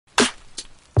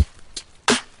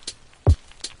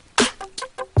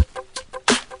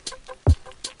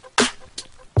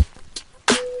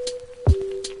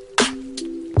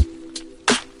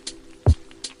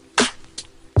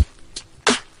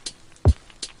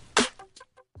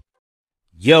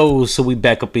Yo, so we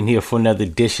back up in here for another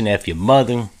edition of Your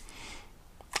Mother.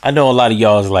 I know a lot of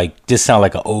y'all is like, this sound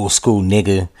like an old school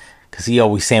nigga, because he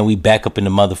always saying we back up in the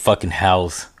motherfucking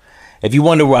house. If you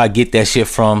wonder where I get that shit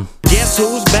from, guess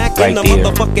who's back right in the there.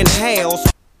 motherfucking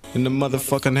house? In the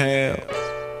motherfucking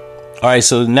house. Alright,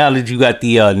 so now that you got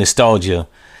the nostalgia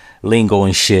lingo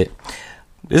and shit,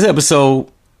 this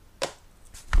episode,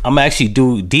 I'm actually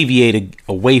deviate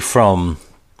away from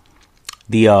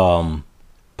the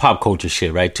pop culture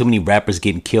shit, right? Too many rappers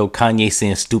getting killed, Kanye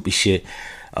saying stupid shit.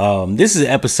 This is an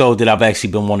episode that I've actually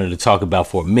been wanting to talk about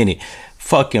for a minute.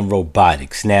 Fucking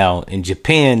robotics. Now, in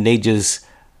Japan, they just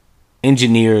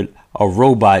engineered a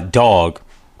robot dog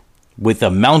with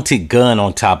a mounted gun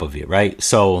on top of it, right?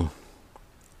 So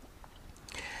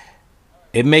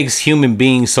it makes human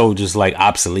being soldiers like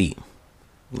obsolete.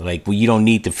 Like, well, you don't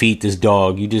need to feed this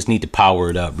dog. You just need to power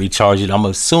it up, recharge it. I'm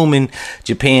assuming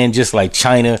Japan, just like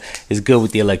China, is good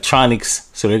with the electronics.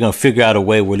 So they're going to figure out a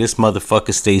way where this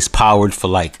motherfucker stays powered for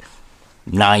like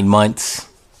 9 months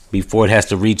before it has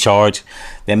to recharge.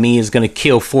 That means it's going to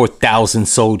kill 4,000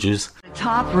 soldiers. The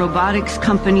top robotics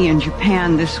company in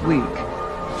Japan this week.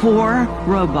 4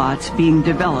 robots being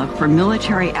developed for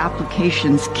military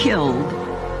applications killed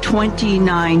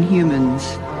 29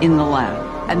 humans in the lab.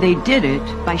 And they did it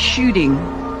by shooting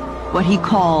what he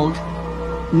called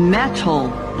metal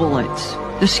bullets.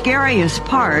 The scariest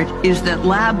part is that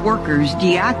lab workers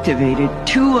deactivated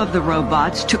 2 of the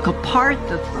robots, took apart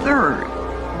the 3rd.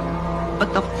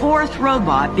 But the 4th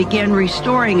robot began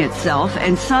restoring itself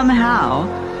and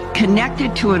somehow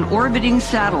connected to an orbiting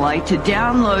satellite to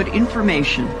download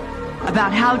information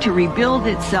about how to rebuild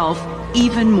itself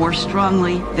even more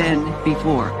strongly than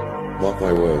before. Mark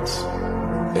my words,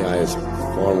 AI is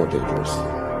far more dangerous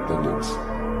than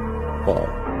nukes.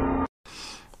 Far.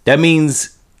 That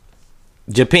means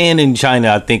Japan and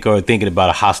China, I think, are thinking about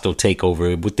a hostile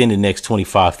takeover within the next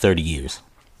 25, 30 years.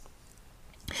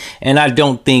 And I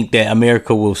don't think that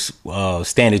America will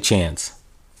stand a chance.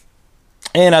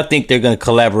 And I think they're going to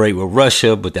collaborate with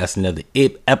Russia, but that's another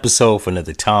episode for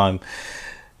another time.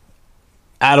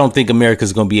 I don't think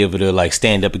America's going to be able to like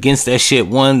stand up against that shit.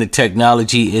 One, the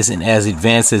technology isn't as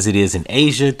advanced as it is in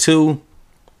Asia. 2,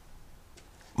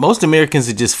 most Americans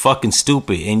are just fucking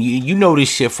stupid. And you know this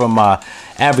shit from my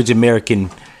average American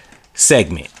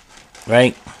segment,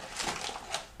 right?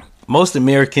 Most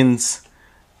Americans,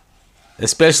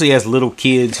 especially as little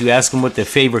kids, you ask them what their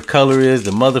favorite color is,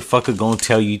 the motherfucker gonna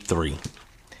tell you 3.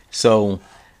 So,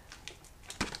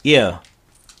 yeah,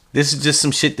 this is just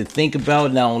some shit to think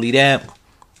about. Not only that,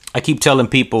 I keep telling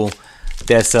people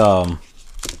that's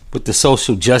with the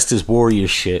social justice warrior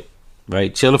shit,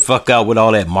 right? Chill the fuck out with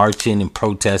all that marching and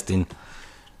protesting.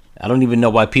 I don't even know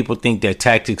why people think that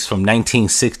tactics from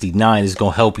 1969 is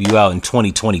going to help you out in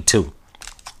 2022.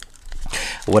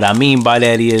 What I mean by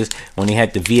that is when they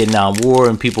had the Vietnam War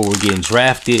and people were getting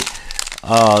drafted,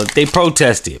 they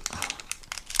protested.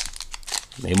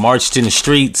 They marched in the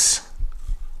streets.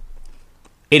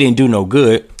 It didn't do no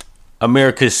good.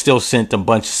 America still sent a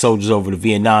bunch of soldiers over to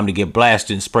Vietnam to get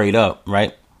blasted and sprayed up,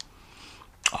 right?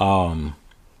 The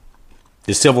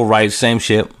civil rights, same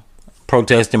shit.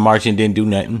 Protesting, marching, didn't do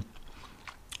nothing.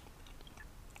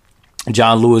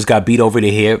 John Lewis got beat over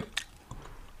the head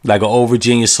like an old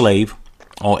Virginia slave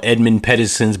on Edmund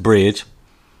Peterson's bridge.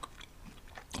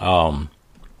 It's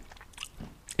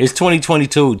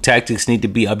 2022. Tactics need to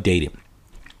be updated.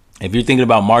 If you're thinking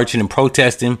about marching and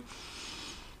protesting,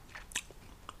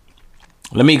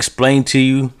 let me explain to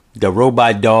you the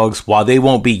robot dogs, while they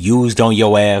won't be used on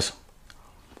your ass,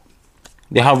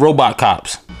 they have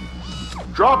Robocops.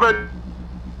 Drop it!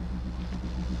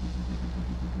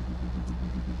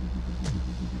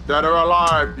 Dead or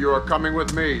alive, you are coming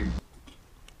with me.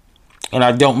 And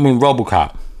I don't mean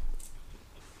Robocop.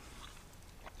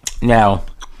 Now,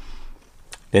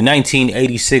 the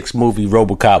 1986 movie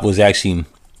Robocop was actually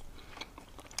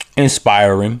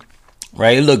inspiring,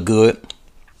 right? It looked good.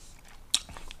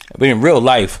 But in real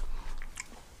life,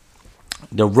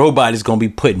 the robot is going to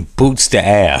be putting boots to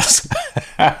ass.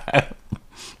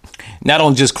 Not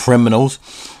on just criminals.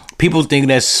 People think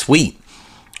that's sweet.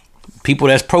 People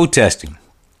that's protesting.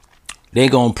 They're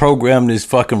going to program this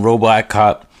fucking robot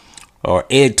cop or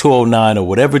Ed 209 or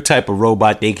whatever type of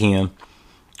robot they can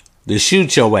to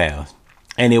shoot your ass.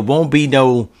 And it won't be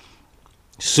no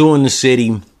suing the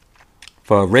city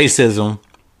for racism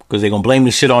because they're going to blame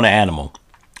the shit on the animal.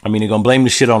 They're going to blame the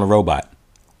shit on the robot.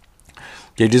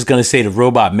 They're just going to say the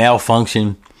robot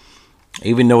malfunctioned,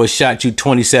 even though it shot you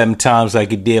 27 times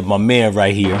like it did my man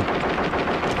right here.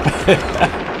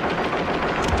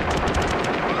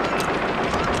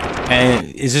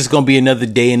 And it's just going to be another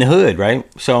day in the hood, right?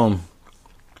 So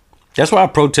That's why I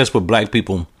protest with black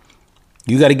people.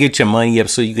 You got to get your money up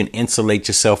so you can insulate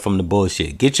yourself from the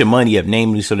bullshit. Get your money up,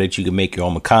 namely, so that you can make your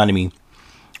own economy.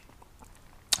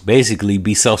 Basically,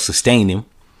 be self-sustaining.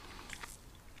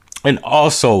 And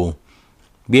also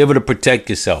be able to protect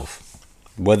yourself.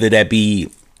 Whether that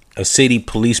be a city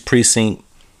police precinct,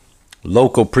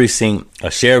 local precinct, a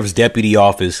sheriff's deputy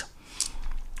office,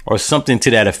 or something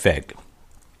to that effect.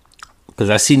 Because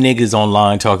I see niggas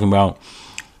online talking about,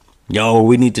 yo,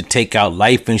 we need to take out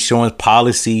life insurance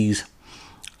policies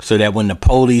so that when the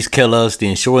police kill us, the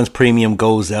insurance premium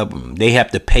goes up. They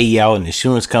have to pay out an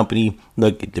insurance company.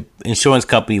 Look, the insurance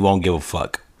company won't give a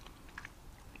fuck.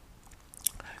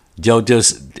 Joe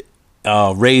just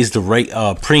raised the rate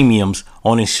premiums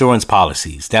on insurance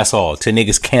policies. That's all. Till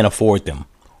niggas can't afford them.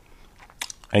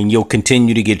 And you'll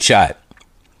continue to get shot.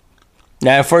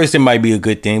 Now, at first, it might be a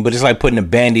good thing, but it's like putting a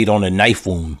Band-Aid on a knife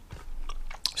wound.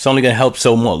 It's only going to help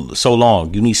so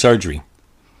long. You need surgery.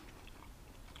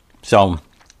 So,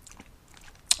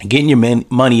 getting your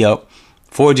money up,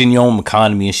 forging your own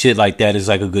economy and shit like that is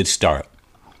like a good start.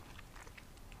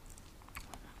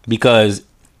 Because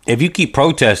if you keep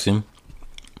protesting,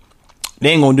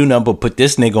 they ain't going to do nothing but put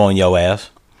this nigga on your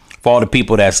ass. For all the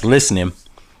people that's listening,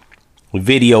 with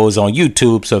videos on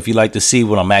YouTube. So if you like to see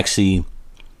what I'm actually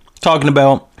talking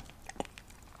about,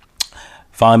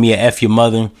 find me at F Your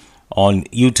Mother on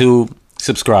YouTube.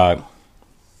 Subscribe.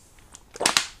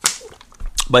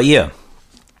 But yeah,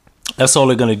 that's all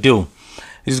they're going to do.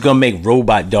 They're just going to make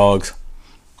robot dogs.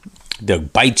 They'll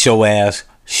bite your ass,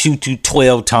 shoot you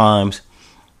 12 times.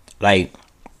 Like,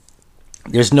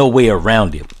 there's no way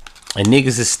around it. And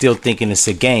niggas is still thinking it's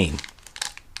a game.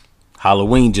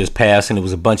 Halloween just passed and it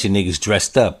was a bunch of niggas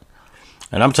dressed up.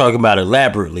 And I'm talking about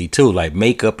elaborately too, like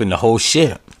makeup and the whole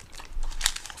shit.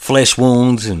 Flesh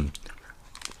wounds, and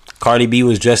Cardi B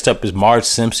was dressed up as Marge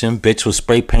Simpson. Bitch was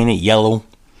spray painted yellow.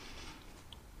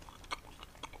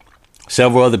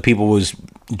 Several other people was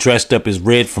dressed up as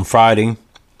Red from Friday.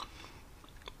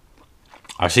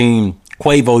 I seen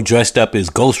Quavo dressed up as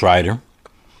Ghost Rider.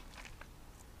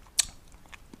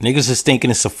 Niggas is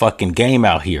thinking it's a fucking game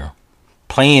out here.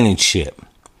 Playing and shit.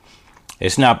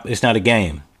 It's not a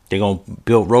game. They're going to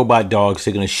build robot dogs.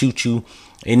 They're going to shoot you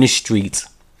in the streets.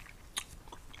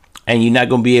 And you're not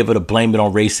going to be able to blame it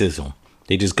on racism.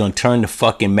 They're just going to turn the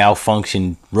fucking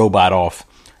malfunction robot off.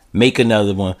 Make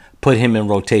another one. Put him in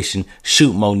rotation.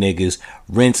 Shoot more niggas.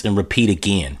 Rinse and repeat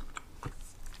again.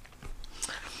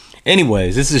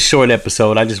 Anyways, this is a short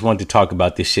episode. I just wanted to talk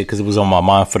about this shit because it was on my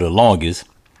mind for the longest.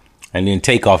 And then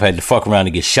Takeoff had to fuck around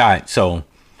and get shot. So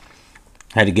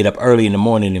I had to get up early in the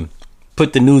morning and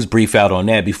put the news brief out on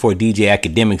that before DJ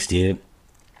Academics did.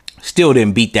 Still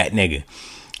didn't beat that nigga.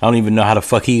 I don't even know how the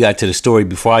fuck he got to the story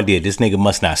before I did. This nigga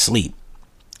must not sleep.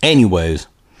 Anyways,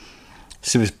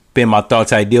 this has been my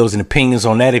thoughts, ideals, and opinions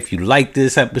on that. If you like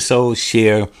this episode,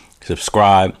 share,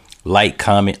 subscribe, like,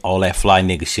 comment, all that fly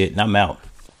nigga shit. And I'm out.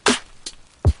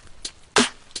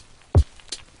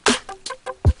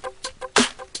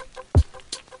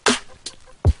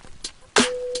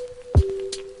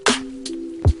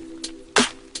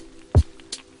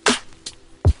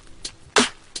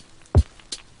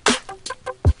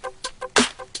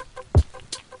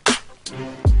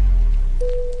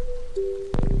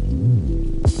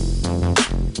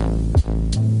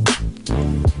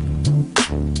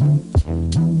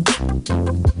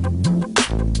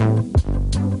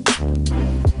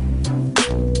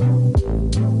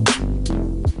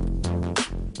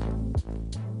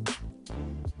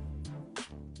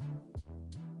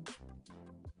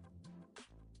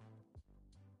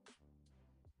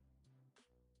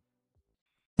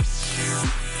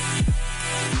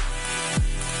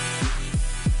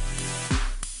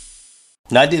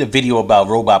 Now, I did a video about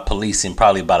robot policing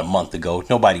probably about a month ago.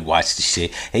 Nobody watched the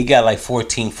shit. It got like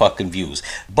 14 fucking views.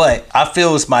 But I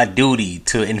feel it's my duty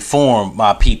to inform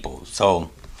my people.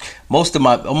 So most of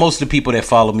the people that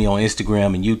follow me on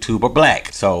Instagram and YouTube are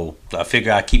black. So I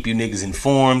figure I keep you niggas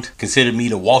informed. Consider me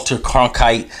the Walter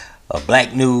Cronkite of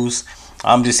black news.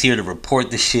 I'm just here to report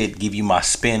the shit, give you my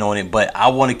spin on it. But I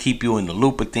want to keep you in the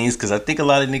loop of things because I think a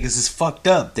lot of niggas is fucked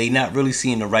up. They not really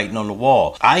seeing the writing on the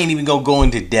wall. I ain't even gonna go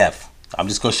into depth. I'm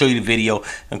just going to show you the video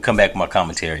and come back with my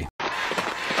commentary.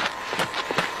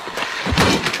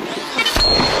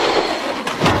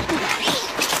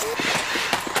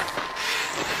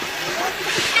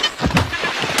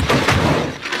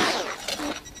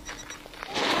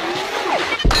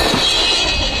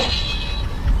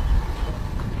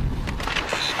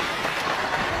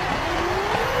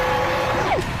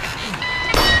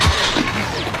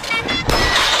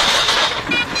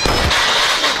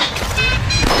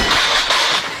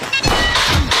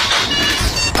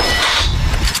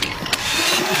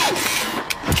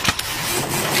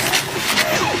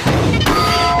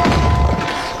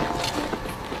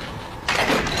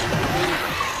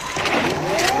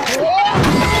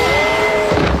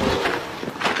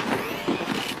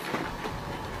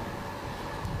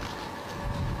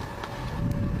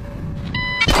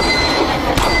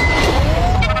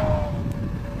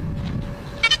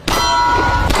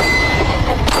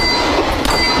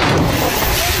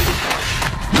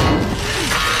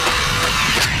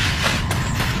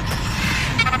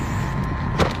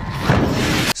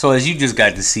 So as you just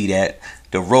got to see that,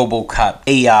 the Robocop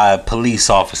AI police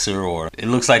officer, or it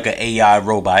looks like an AI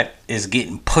robot, is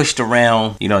getting pushed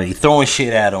around. You know, they throwing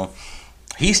shit at him.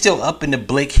 He's still up in the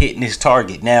blick hitting his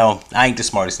target. Now, I ain't the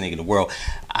smartest nigga in the world.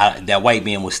 That white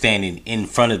man was standing in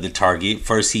front of the target.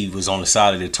 First, he was on the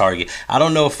side of the target. I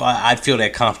don't know if I'd feel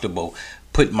that comfortable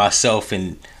putting myself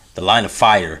in the line of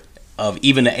fire of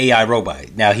even an AI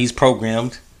robot. Now, he's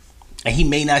programmed, and he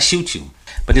may not shoot you.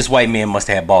 But this white man must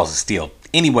have had balls of steel.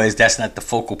 Anyways, that's not the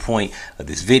focal point of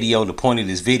this video. The point of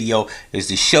this video is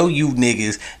to show you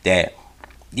niggas that,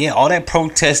 yeah, all that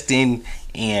protesting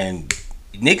and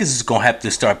niggas is gonna have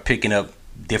to start picking up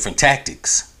different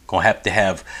tactics. Gonna have to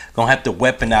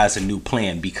weaponize a new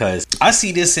plan, because I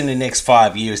see this in the next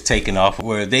 5 years taking off,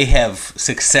 where they have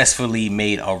successfully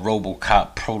made a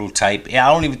Robocop prototype. Yeah,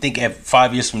 I don't even think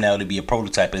 5 years from now it'll be a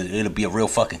prototype. It'll be a real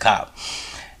fucking cop.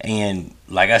 And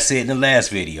like I said in the last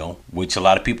video, which a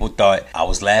lot of people thought I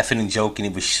was laughing and joking,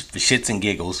 it was for shits and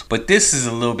giggles, but this is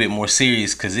a little bit more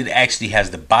serious because it actually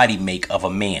has the body make of a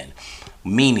man.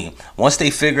 Meaning, once they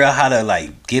figure out how to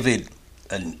like give it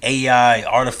an AI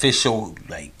artificial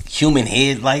like human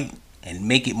head like and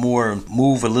make it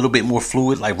move a little bit more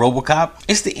fluid like Robocop,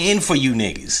 it's the end for you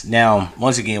niggas. Now,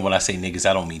 once again, when I say niggas,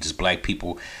 I don't mean just black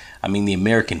people. I mean the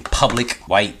American public,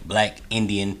 white, black,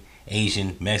 Indian,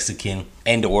 Asian, Mexican,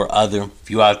 and or other. If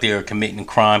you out there committing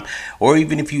crime, or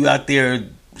even if you out there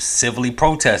civilly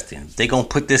protesting, they gonna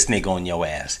put this nigga on your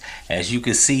ass. As you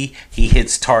can see, he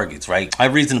hits targets, right? I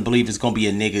have reason to believe it's gonna be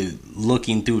a nigga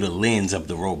looking through the lens of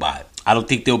the robot. I don't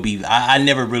think they'll be, I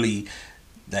never really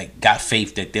like got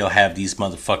faith that they'll have these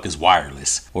motherfuckers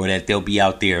wireless, or that they'll be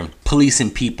out there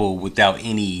policing people without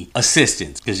any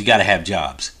assistance, because you gotta have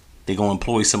jobs. They're gonna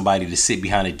employ somebody to sit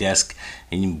behind a desk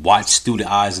and watch through the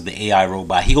eyes of the AI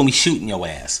robot. He gonna be shooting your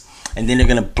ass, and then they're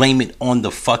gonna blame it on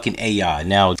the fucking AI.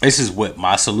 Now, this is what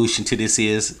my solution to this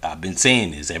is. I've been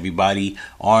saying this. Everybody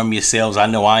arm yourselves. I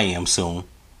know I am soon,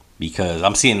 because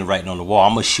I'm seeing the writing on the wall.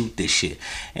 I'm gonna shoot this shit.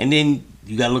 And then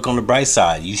you gotta look on the bright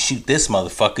side. You shoot this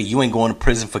motherfucker, you ain't going to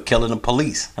prison for killing the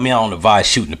police. I mean, I don't advise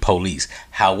shooting the police.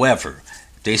 However,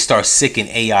 if they start sicking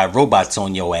AI robots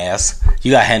on your ass,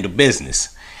 you gotta handle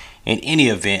business. In any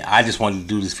event, I just wanted to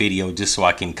do this video just so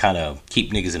I can kind of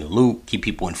keep niggas in the loop, keep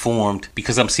people informed,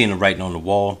 because I'm seeing the writing on the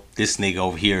wall. This nigga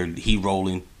over here, he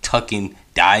rolling, tucking,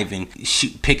 diving,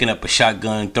 picking up a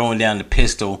shotgun, throwing down the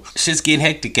pistol. Shit's getting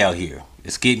hectic out here.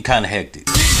 It's getting kind of hectic.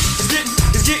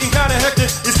 It's getting kind of hectic.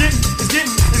 It's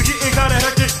getting kind of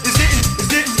hectic.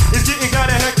 It's getting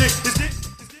kind of hectic.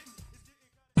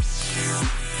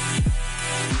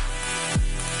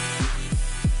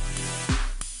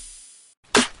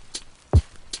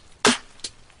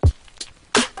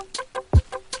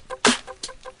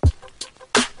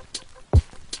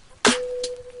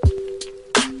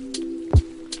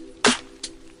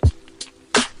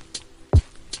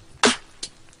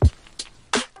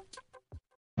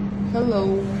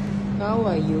 Hello, how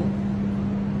are you?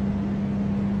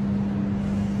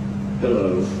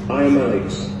 Hello, I am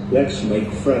Alex. Let's make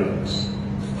friends.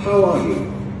 How are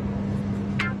you?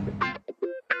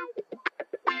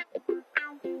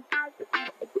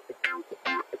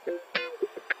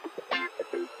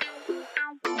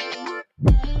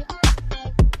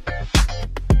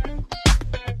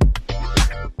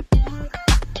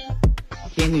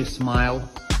 Can you smile?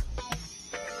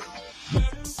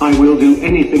 I will do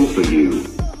anything for you.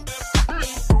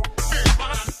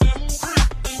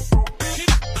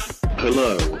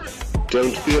 Hello.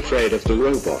 Don't be afraid of the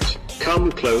robot.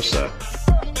 Come closer.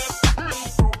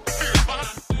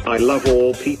 I love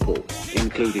all people,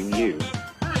 including you.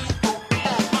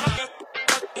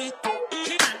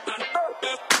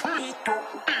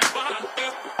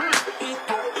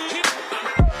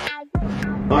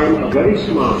 I'm a very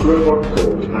smart robot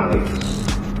called Alex.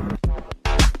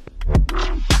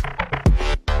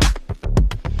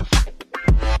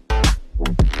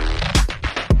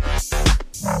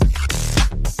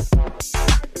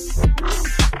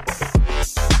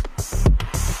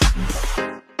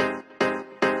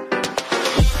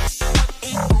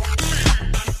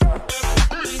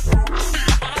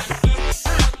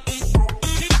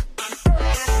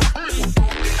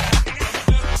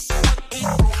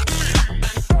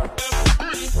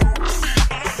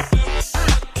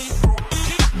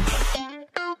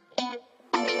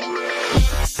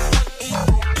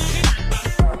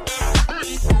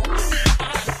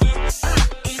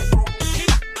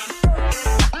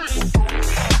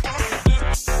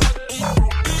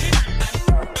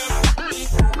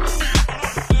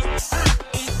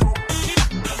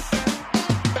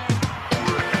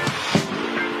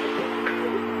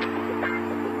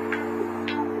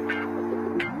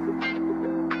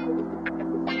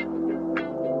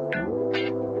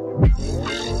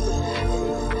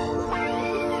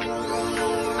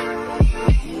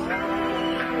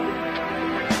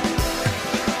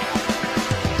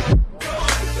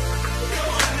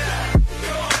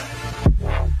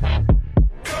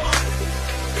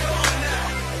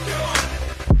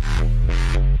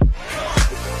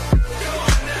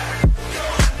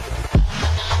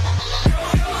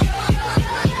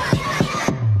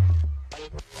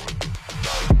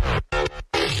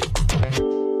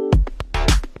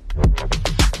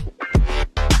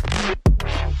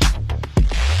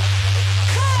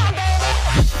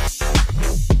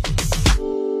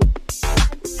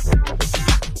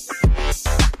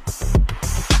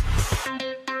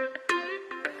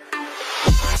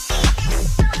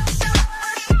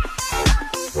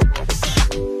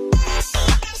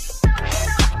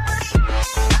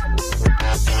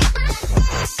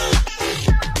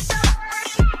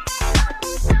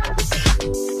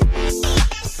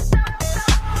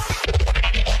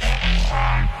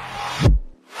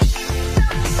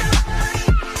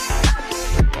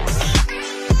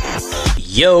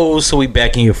 Yo, so we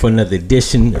back in here for another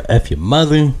edition of F Your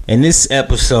Mother. In this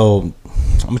episode,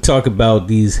 I'm gonna talk about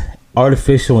these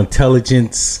artificial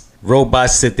intelligence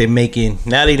robots that they're making.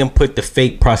 Now they done put the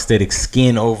fake prosthetic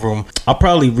skin over them. I'll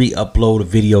probably re-upload a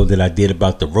video that I did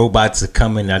about the robots that are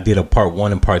coming. I did a part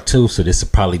 1 and part 2, so this will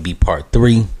probably be part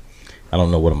 3. I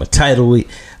don't know what I'm gonna title it,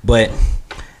 but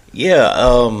yeah,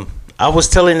 I was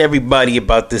telling everybody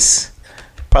about this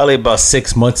probably about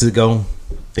 6 months ago.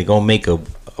 They're gonna make a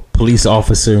police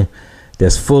officer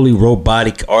that's fully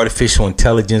robotic, artificial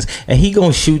intelligence, and he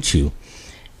gonna shoot you,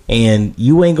 and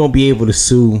you ain't gonna be able to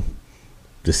sue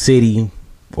the city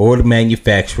or the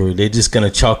manufacturer. They're just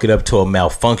gonna chalk it up to a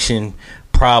malfunction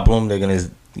problem. They're gonna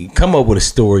come up with a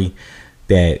story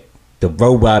that the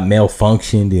robot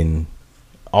malfunctioned and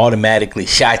automatically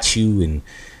shot you, and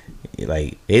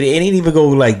like it didn't even go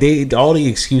like all the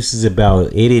excuses about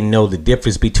it didn't know the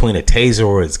difference between a taser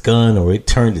or its gun, or it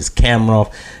turned its camera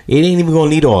off. It ain't even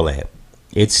gonna need all that.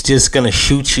 It's just gonna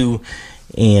shoot you,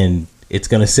 and it's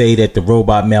gonna say that the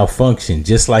robot malfunctioned,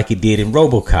 just like it did in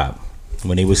Robocop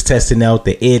when they was testing out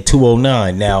the Ed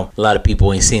 209. Now a lot of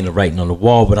people ain't seeing the writing on the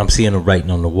wall, but I'm seeing the writing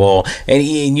on the wall. And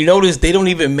you notice they don't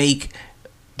even make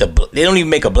a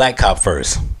black cop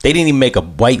first. They didn't even make a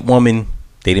white woman.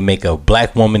 They didn't make a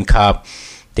black woman cop.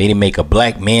 They didn't make a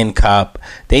black man cop.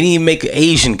 They didn't even make an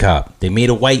Asian cop. They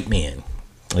made a white man.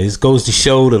 This goes to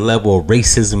show the level of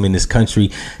racism in this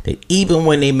country, that even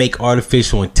when they make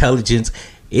artificial intelligence,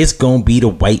 it's gonna be the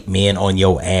white man on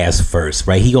your ass first,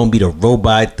 right? He gonna be the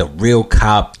robot, the real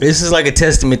cop. This is like a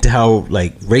testament to how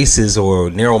like racist or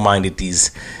narrow-minded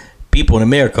these people in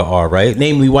America are, right?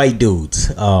 Namely white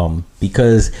dudes,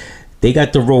 because they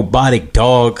got the robotic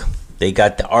dog. They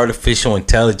got the artificial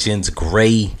intelligence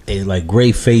gray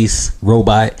face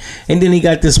robot. And then he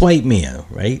got this white man,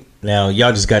 right? Now,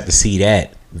 y'all just got to see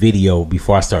that video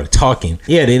before I started talking.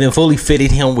 Yeah, they done fully fitted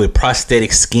him with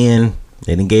prosthetic skin.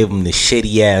 They done gave him the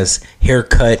shitty ass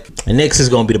haircut. And next is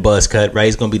going to be the buzz cut, right?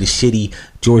 It's going to be the shitty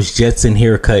George Jetson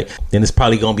haircut. Then it's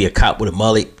probably going to be a cop with a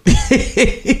mullet.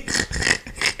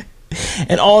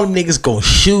 And all them niggas going to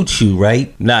shoot you,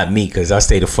 right? Not me, because I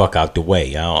stay the fuck out the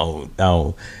way. I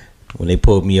don't. When they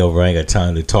pulled me over, I ain't got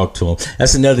time to talk to them.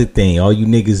 That's another thing. All you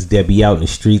niggas that be out in the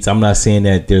streets, I'm not saying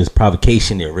that there's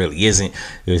provocation. There really isn't.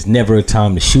 There's never a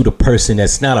time to shoot a person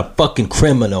that's not a fucking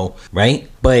criminal, right?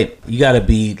 But you gotta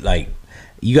be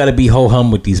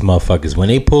ho-hum with these motherfuckers. When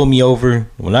they pull me over,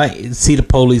 when I see the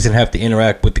police and have to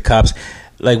interact with the cops,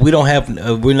 like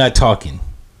we're not talking.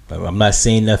 I'm not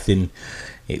saying nothing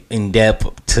in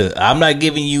depth. I'm not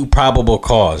giving you probable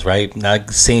cause, right? I'm not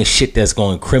saying shit that's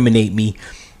gonna incriminate me.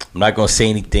 I'm not going to say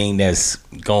anything that's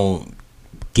going to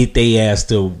get their ass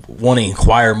to want to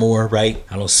inquire more, right?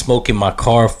 I don't smoke in my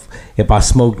car. If I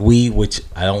smoked weed, which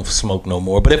I don't smoke no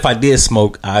more, but if I did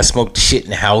smoke, I smoked the shit in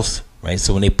the house, right?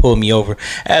 So when they pulled me over,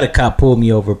 I had a cop pull me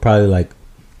over probably like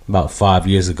about 5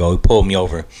 years ago. He pulled me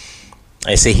over.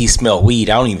 I say he smelled weed.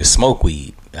 I don't even smoke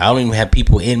weed. I don't even have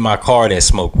people in my car that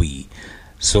smoke weed.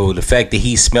 So the fact that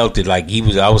he smelled it, like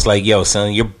I was like, yo,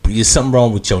 son, you're something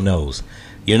wrong with your nose.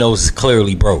 Your nose is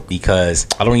clearly broke, because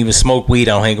I don't even smoke weed.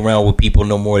 I don't hang around with people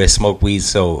no more that smoke weed,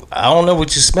 so I don't know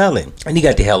what you're smelling. And he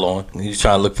got the hell on. He was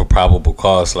trying to look for probable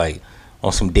cause, like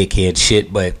on some dickhead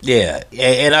shit. But yeah,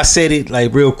 and I said it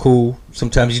like real cool.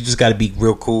 Sometimes you just got to be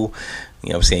real cool. You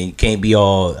know what I'm saying? You can't be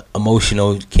all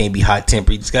emotional. You can't be hot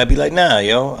tempered. You just got to be like, nah,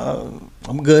 yo,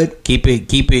 I'm good. Keep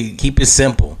it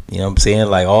simple. You know what I'm saying?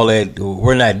 Like all that,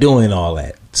 we're not doing all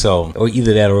that. So, or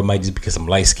either that, or it might just because I'm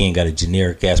light skinned, got a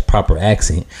generic ass proper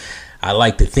accent. I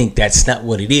like to think that's not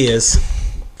what it is.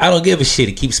 I don't give a shit.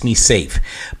 It keeps me safe.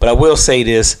 But I will say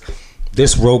this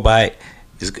robot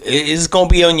is going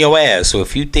to be on your ass. So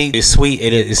if you think it's sweet,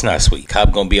 it's not sweet.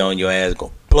 Cop going to be on your ass,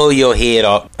 going to blow your head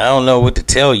off. I don't know what to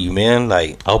tell you, man.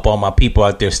 Like, I hope all my people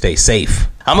out there stay safe.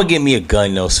 I'm going to get me a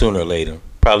gun, though, sooner or later.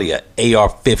 Probably an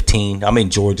AR-15. I'm in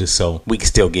Georgia, so we can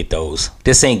still get those.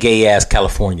 This ain't gay-ass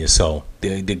California, so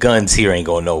the guns here ain't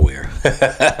going nowhere.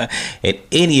 In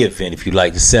any event, if you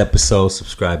like this episode,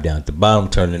 subscribe down at the bottom.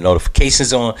 Turn the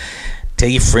notifications on. Tell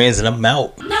your friends, and I'm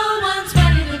out.